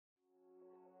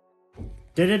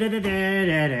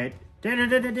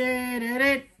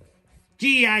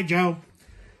G.I. Joe.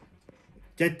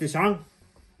 Is that the song?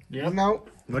 Yeah. No.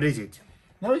 What is it?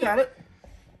 No, we got it.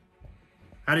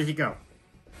 How does it go?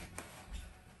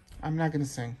 I'm not gonna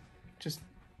sing. Just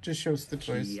show us the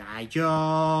choice. G.I.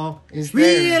 Joe Is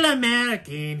real there.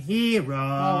 American hero.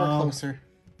 Oh, we're closer.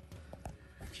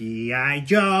 G.I.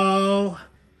 Joe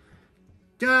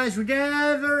does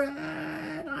whatever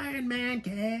an Iron Man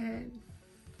can.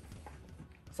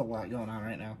 That's a lot going on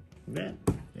right now. Yeah,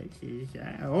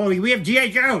 oh, we have G.I.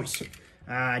 Joes.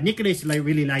 Nicholas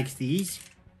really likes these.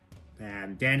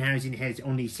 Danhausen has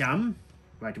only some,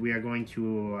 but we are going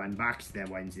to unbox the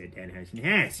ones that Danhausen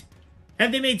has.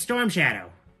 Have they made Storm Shadow?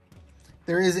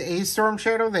 There is a Storm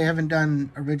Shadow. They haven't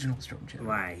done original Storm Shadow.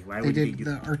 Why? Why they would they did do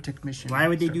the Arctic mission? Why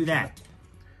would they Storm do that? Shadow.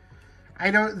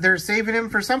 I don't. They're saving him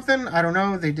for something. I don't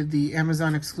know. They did the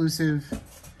Amazon exclusive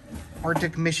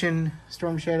Arctic mission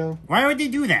Storm Shadow. Why would they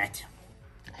do that?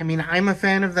 I mean, I'm a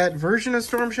fan of that version of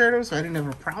Storm Shadow, so I didn't have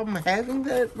a problem having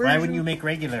that version. Why wouldn't you make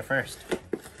regular first?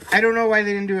 I don't know why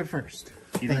they didn't do it first.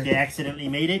 Do you think they accidentally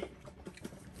made it?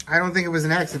 I don't think it was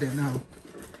an accident, no.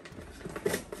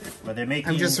 But they're making...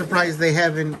 I'm just surprised they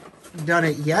haven't done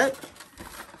it yet.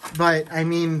 But, I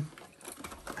mean,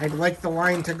 I'd like the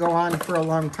line to go on for a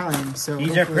long time, so...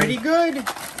 These are pretty good.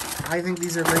 I think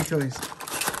these are a great choice.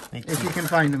 If you can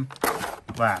find them.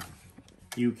 Wow.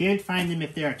 You can't find them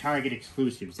if they are Target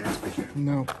exclusives, that's for sure.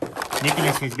 No.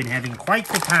 Nicholas has been having quite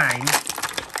the time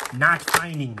not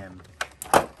finding them.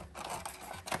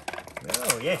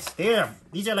 Oh, yes,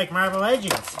 these are like Marvel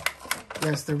Legends.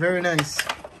 Yes, they're very nice.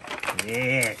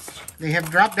 Yes. They have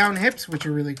drop-down hips, which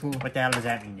are really cool. What the hell does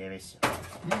that mean, Davis?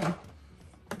 Yeah.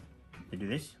 They do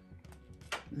this?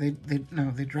 They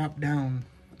drop down.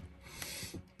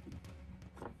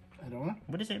 I don't know.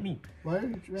 What does that mean? Why are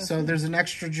you So there's an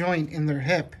extra joint in their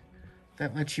hip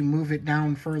that lets you move it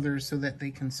down further so that they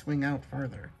can swing out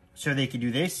farther. So they can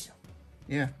do this?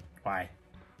 Yeah. Why?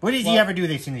 What does he ever do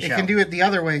this in the show? They can do it the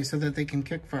other way so that they can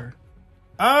kick far.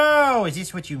 Oh, is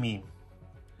this what you mean?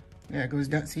 Yeah, it goes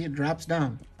down. See, it drops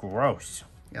down. Gross.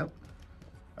 Yep.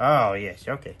 Oh, yes,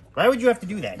 okay. Why would you have to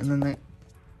do that? And then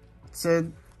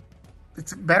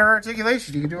it's better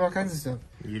articulation. You can do all kinds of stuff.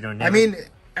 You don't I mean,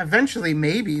 eventually,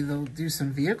 maybe they'll do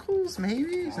some vehicles,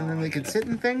 maybe, and then they could sit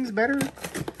in things better.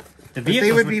 The vehicles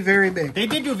they would be very big. They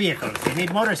did do vehicles. They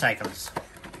made motorcycles.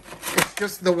 It's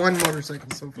just the one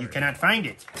motorcycle so far. You cannot find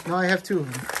it. No, I have two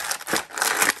of them.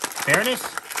 Baroness?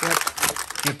 Yep.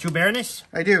 You have two Baroness?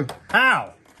 I do.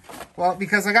 How? Well,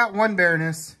 because I got one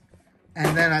Baroness,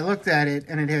 and then I looked at it,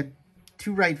 and it had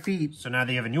two right feet. So now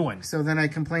they have a new one. So then I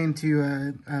complained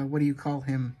to, what do you call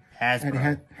him?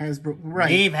 Hasbro. Hasbro, right.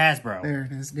 Dave Hasbro. There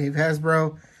it is, Dave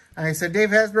Hasbro. And I said, Dave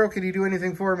Hasbro, can you do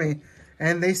anything for me?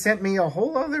 And they sent me a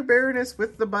whole other Baroness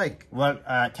with the bike. Well,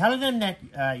 tell them that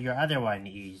your other one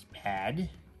is bad.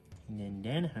 And then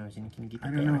Danhausen can get the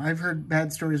I don't know. I've heard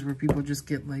bad stories where people just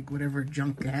get, like, whatever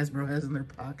junk Hasbro has in their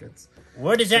pockets.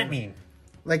 What does that mean?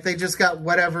 Like, they just got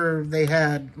whatever they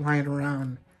had lying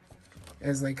around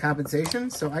as, like, compensation.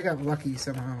 So I got lucky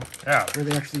somehow. Oh. Where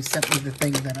they actually sent me the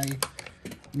thing that I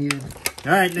needed.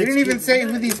 All right. They didn't even say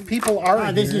who these people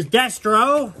are. This is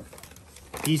Destro.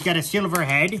 He's got a silver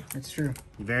head. That's true.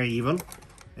 Very evil.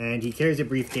 And he carries a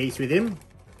briefcase with him.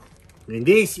 And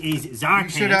this is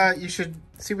Zartan. You should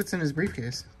see what's in his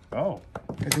briefcase. Oh.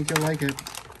 I think you'll like it.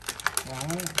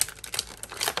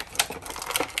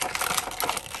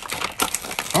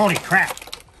 Holy crap.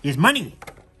 His money.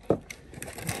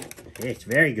 It's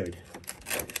very good.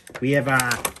 We have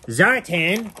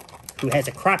Zartan, who has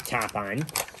a crop top on,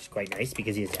 which is quite nice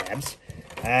because he has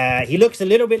abs. He looks a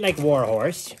little bit like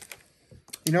Warhorse.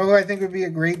 You know who I think would be a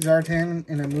great Zartan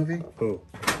in a movie? Who?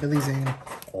 Billy Zane.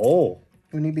 Oh.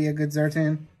 Wouldn't he be a good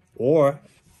Zartan? Or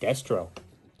Destro.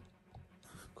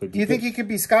 Could be. Do you think he could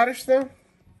be Scottish, though?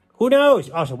 Who knows?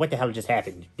 Also, what the hell just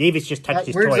happened? Davis just touched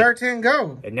his Where'd toy. Zartan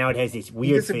go? And now it has this He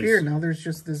weird disappeared. face. Now there's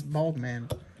just this bald man.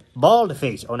 Bald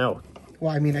face. Oh, no.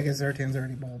 Well, I mean, I guess Zartan's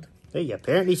already bald. Hey,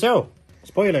 apparently so.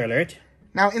 Spoiler alert.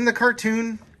 Now, in the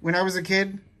cartoon, when I was a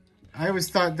kid, I always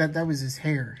thought that that was his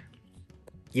hair.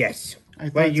 Yes. I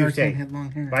thought What did you Zartan say? had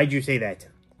long hair. Why'd you say that?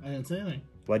 I didn't say anything.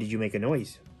 Why did you make a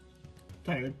noise?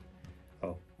 Tired.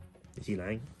 Oh. Is he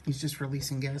lying? He's just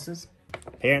releasing gases.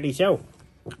 Apparently so.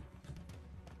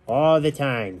 All the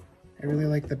time. I really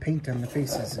like the paint on the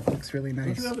faces. It looks really Don't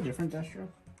nice. you have a different Destro?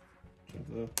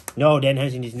 No,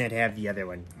 Danhausen does not have the other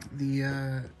one.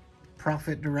 The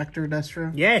Prophet Director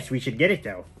Destro. Yes, we should get it,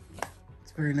 though.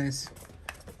 It's very nice.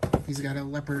 He's got a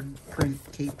leopard print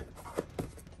cape.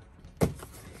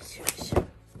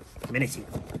 Menacing.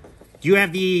 Do you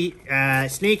have the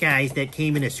snake eyes that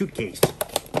came in a suitcase?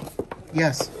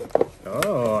 Yes.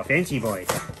 Oh, fancy boy.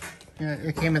 Yeah,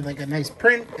 it came in like a nice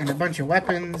print and a bunch of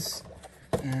weapons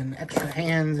and extra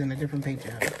hands and a different paint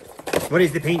job. What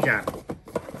is the paint job?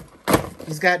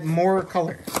 He's got more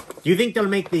colors. Do you think they'll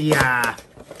make the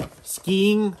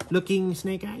skiing-looking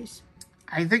snake eyes?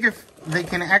 I think if they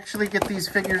can actually get these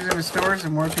figures into stores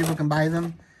and more people can buy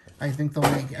them, I think they'll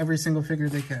make every single figure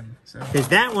they can. So Because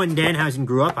that one Danhausen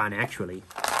grew up on, actually.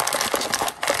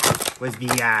 Was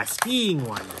the skiing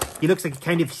one. He looks like he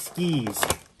kind of skis.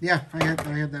 yeah, I had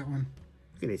that one.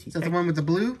 Look at this. Is that the one with the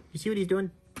blue? You see what he's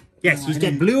doing? Yes, No, he's I got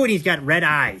didn't. blue and he's got red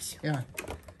eyes. Yeah,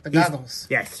 the goggles.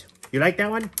 Yes. You like that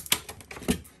one?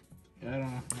 Yeah, I don't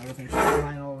know. Everything's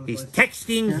flying all over the He's place.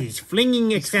 texting, he's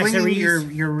flinging accessories.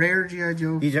 Flinging your rare G.I.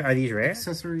 Joe Are these rare?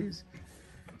 accessories.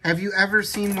 Have you ever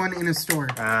seen one in a store?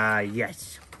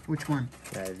 Yes. Which one?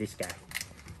 This guy.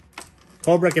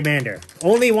 Cobra Commander.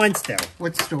 Only once, though.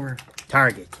 What store?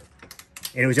 Target.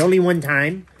 And it was only one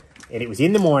time. And it was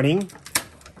in the morning.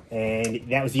 And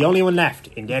that was the only one left.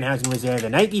 And Danhausen was there the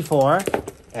night before.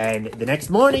 And the next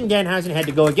morning, Danhausen had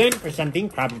to go again for something.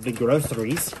 Probably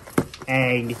groceries.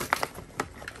 And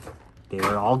they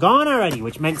were all gone already.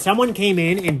 Which meant someone came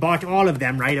in and bought all of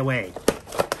them right away.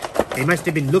 They must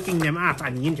have been looking them up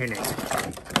on the internet.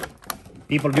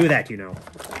 People do that, you know.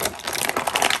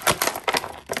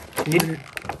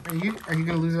 Are you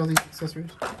gonna lose all these accessories?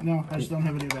 No, I just don't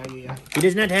have a new baggie yet. He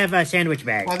does not have a sandwich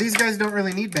bag. Well, these guys don't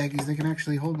really need baggies. They can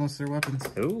actually hold most of their weapons.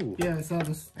 Ooh. Yeah, I saw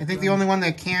this. I think the only one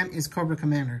that can't is Cobra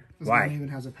Commander. This Why? one even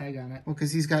has a peg on it. Well,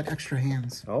 because he's got extra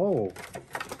hands. Oh.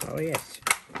 Oh, yes.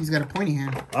 He's got a pointy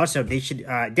hand. Also, they should...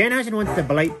 Danhausen wants the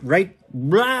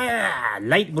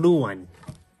light blue one.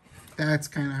 That's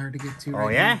kind of hard to get to. Oh,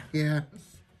 right yeah? now. Yeah.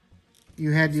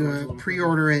 You had to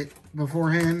pre-order it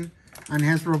beforehand on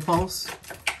Hasbro Pulse.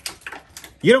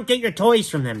 You don't get your toys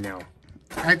from them, now.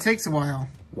 It takes a while.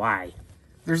 Why?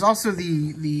 There's also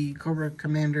the Cobra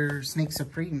Commander Snake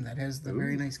Supreme that has the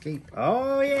very nice cape.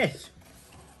 Oh, yes.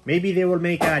 Maybe they will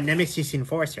make a Nemesis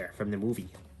Enforcer from the movie.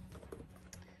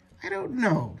 I don't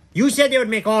know. You said they would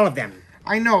make all of them.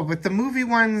 I know, but the movie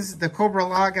ones, the Cobra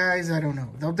Law guys, I don't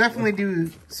know. They'll definitely do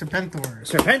Serpentor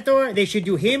Serpentor, they should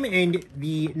do him and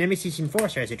the Nemesis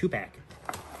Enforcer as a 2-pack.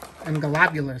 and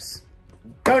Globulus.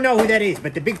 Don't know who that is,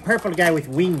 but the big purple guy with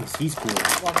wings, he's cool.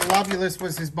 Well, Globulus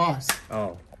was his boss.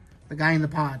 Oh. The guy in the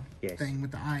pod Yes. thing with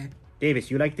the eye.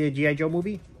 Davis, you like the G.I. Joe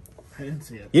movie? I didn't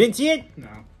see it. You didn't see it? No.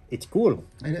 It's cool.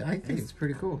 I think it's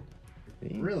pretty cool.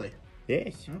 Really?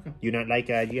 Yes. Okay. You not like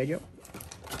G.I. Joe?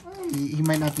 He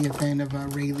might not be a fan of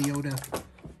Ray Liotta.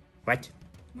 What?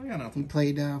 I got He nothing.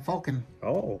 played Falcon,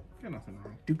 Oh. Got nothing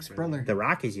wrong. Duke's brother. The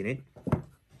Rock is in it.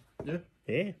 Yeah.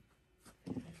 Yeah.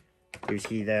 You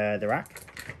see the Rock?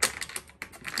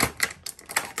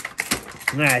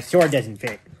 Nah, sword doesn't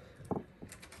fit.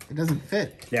 It doesn't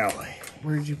fit. No.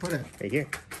 Where did you put it? Right here.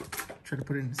 Try to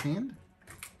put it in his hand?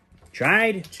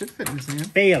 Tried. It should fit in his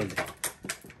hand. Failed.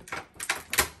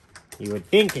 You would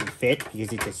think it'd fit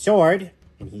because it's a sword,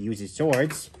 and he uses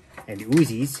swords and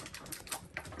Uzis.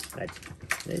 But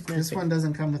This one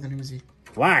doesn't come with an Uzi.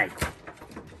 Why?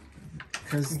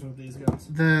 Because With these guns.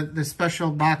 the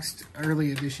special boxed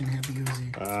early edition had the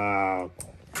Uzi.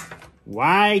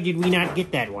 Why did we not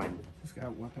get that one? It's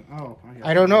got weapon. Oh,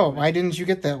 I don't know. Why didn't you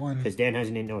get that one? Because Danhausen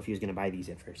didn't know if he was going to buy these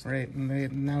at first. Right,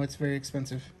 and now it's very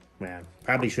expensive. Well,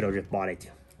 probably should have just bought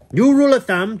it. New rule of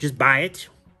thumb, just buy it.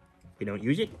 If we don't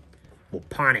use it, we'll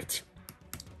pawn it.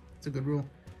 It's a good rule.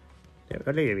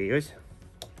 There he goes.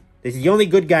 This is the only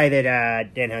good guy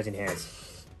that Danhausen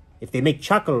has. If they make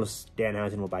Chuckles,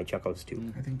 Danhausen will buy Chuckles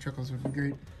too. I think Chuckles would be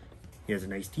great. He has a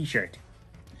nice t-shirt.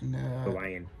 And,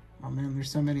 Hawaiian. oh man,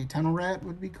 there's so many. Tunnel Rat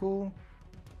would be cool.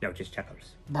 No, just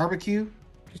Chuckles. Barbecue,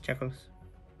 Just Chuckles.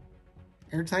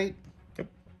 Airtight. Yep.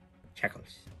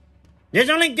 Chuckles. There's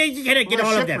only days you gotta get Or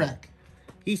all of them. Shipwreck.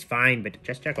 He's fine, but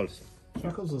just Chuckles.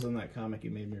 Chuckles was in that comic you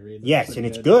made me read. Yes, That's and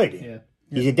pretty it's good. Yeah.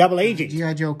 He's a double agent.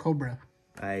 G.I. Joe Cobra.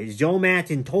 Zomat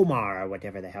and Tomar, or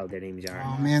whatever the hell their names are.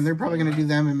 Oh man, they're probably gonna do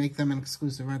them and make them an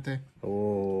exclusive, aren't they?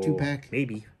 Oh, 2-pack.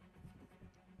 maybe.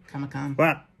 Comic-Con.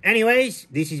 Well, anyways,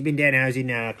 this has been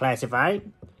Danhausen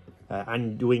Classified.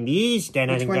 Undoing these,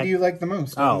 Danhausen Which one got... do you like the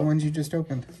most? Out of Oh. the ones you just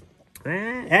opened.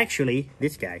 Actually,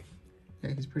 this guy.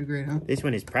 Yeah, he's pretty great, huh? This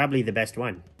one is probably the best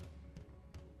one.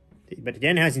 But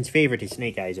Danhausen's favorite is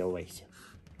Snake Eyes always.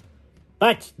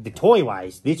 But, the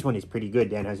toy-wise, this one is pretty good.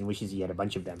 Danhausen wishes he had a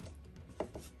bunch of them.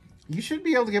 You should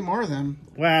be able to get more of them.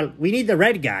 Well, we need the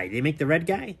red guy. They make the red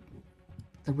guy?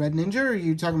 The Red Ninja, or are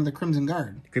you talking about the Crimson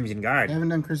Guard? Crimson Guard. I haven't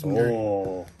done Crimson Guard.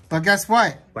 Oh. But guess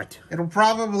what? What? It'll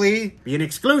probably Be an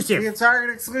exclusive. be a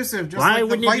Target exclusive, just Why like the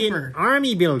wouldn't it be Viper. an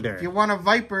army builder? If you want a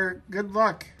Viper, good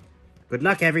luck. Good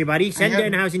luck, everybody. Send have-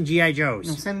 Danhausen G.I. No,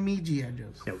 Joes. send me G.I.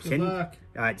 Joes. No, Good luck.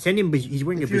 send him. He's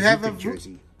wearing If a you have bazooka a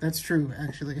jersey. That's true,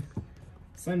 actually.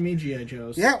 Send me G.I.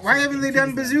 Joes. Yeah, why so I haven't can they done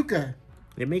tease them. Bazooka?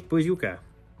 They make bazooka.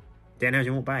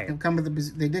 Danhausen won't buy it. They'll come with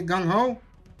the They did Gung Ho.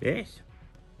 Yes.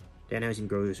 Danhausen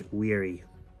grows weary.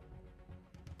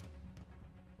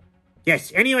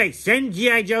 Yes, anyway, send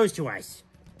G.I. Joes to us.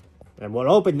 And we'll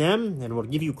open them, and we'll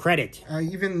give you credit.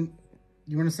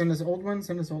 You want to send us old ones?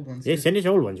 Send us old ones. Yeah, send us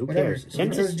old ones. Who Whatever. cares? If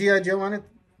Send it says us. G.I. Joe on it,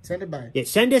 send it by. Yeah,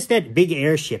 send us that big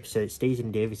airship so it stays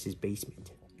in Davis's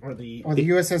basement. Or the Oh, the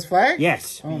USS Flag?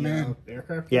 Yes. Oh, man.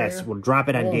 aircraft Yes, carrier? we'll drop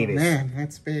it on Oh, Davis. man.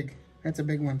 That's big. That's a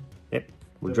big one. Yep.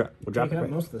 We'll drop it Take out right.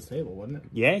 most of this table, wouldn't it?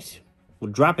 Yes.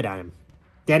 We'll drop it on him.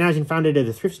 Danhausen found it at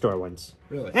the thrift store once.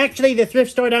 Really? Actually, the thrift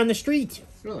store down the street.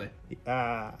 Really?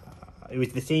 It was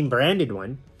the same branded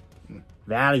one.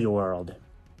 Value World.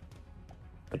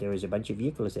 But there was a bunch of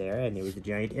vehicles there, and there was a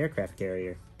giant aircraft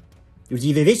carrier. It was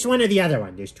either this one or the other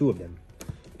one. There's two of them.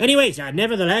 Anyways,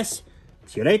 nevertheless,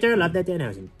 see you later. Love that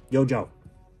Danhausen. Yo, Joe.